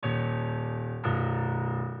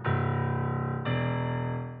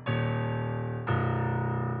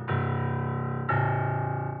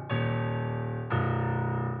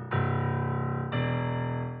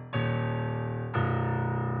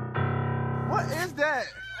What is that?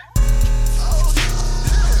 Oh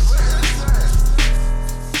shit, what is that?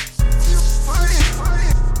 You funny.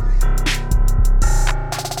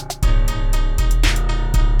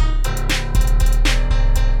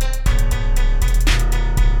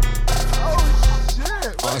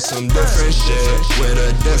 On some different shit, with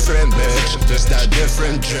a different bitch, just that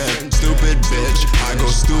different drip. Stupid bitch, I go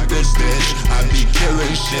stupid bitch. I be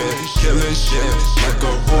killing shit, like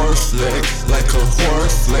a horror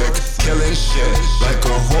flick, killing shit, like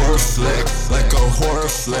a horror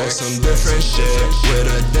flick, Some different shit, with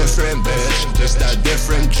a different bitch, just that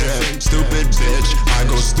different drip. Stupid bitch, I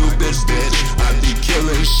go stupid bitch. I be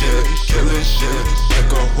killing shit,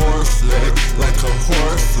 like a horror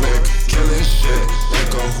flick, killing shit,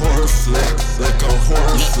 like a horror flick,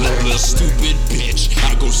 Little stupid bitch,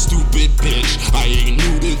 I go stupid bitch. I ain't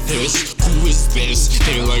new to this. Who is this?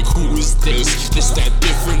 They like, who is this? This that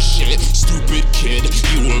different shit. Stupid kid,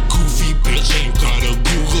 you a goofy bitch. Ain't gotta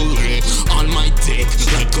Google it. On my dick,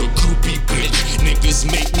 like a groupie bitch. Niggas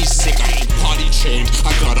make me sick. I ain't potty trained.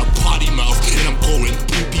 I got a potty mouth and I'm going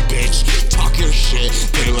poopy bitch. Talk your shit,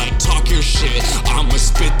 they like talk your shit. I'ma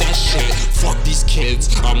spit that shit. Fuck these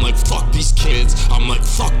kids. I'm like fuck these kids. I'm like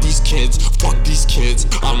fuck these kids. Fuck these kids.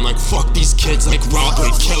 I'm like fuck these kids like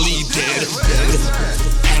Robert Kelly did.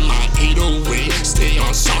 And my 808 stay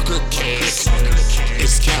on soccer kick.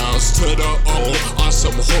 It's cows to the O on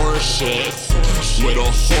some horror shit. With a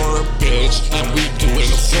horror bitch and we doing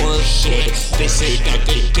horror shit. They say that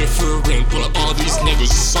they different, but all these niggas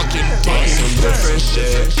sucking dick. Some different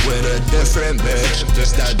shit, with a different bitch,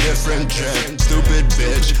 just that different drip. Stupid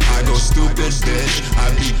bitch, I go stupid bitch. I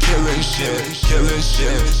be killing shit,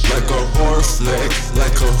 like a horror flick,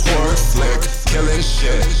 killing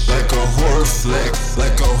shit, like a horror flick,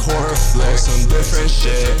 Some different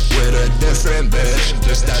shit, with a different bitch,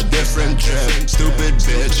 just that different drip. Stupid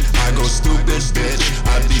bitch, I go stupid bitch.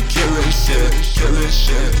 I be killing shit,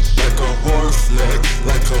 like a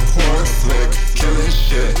horror flick,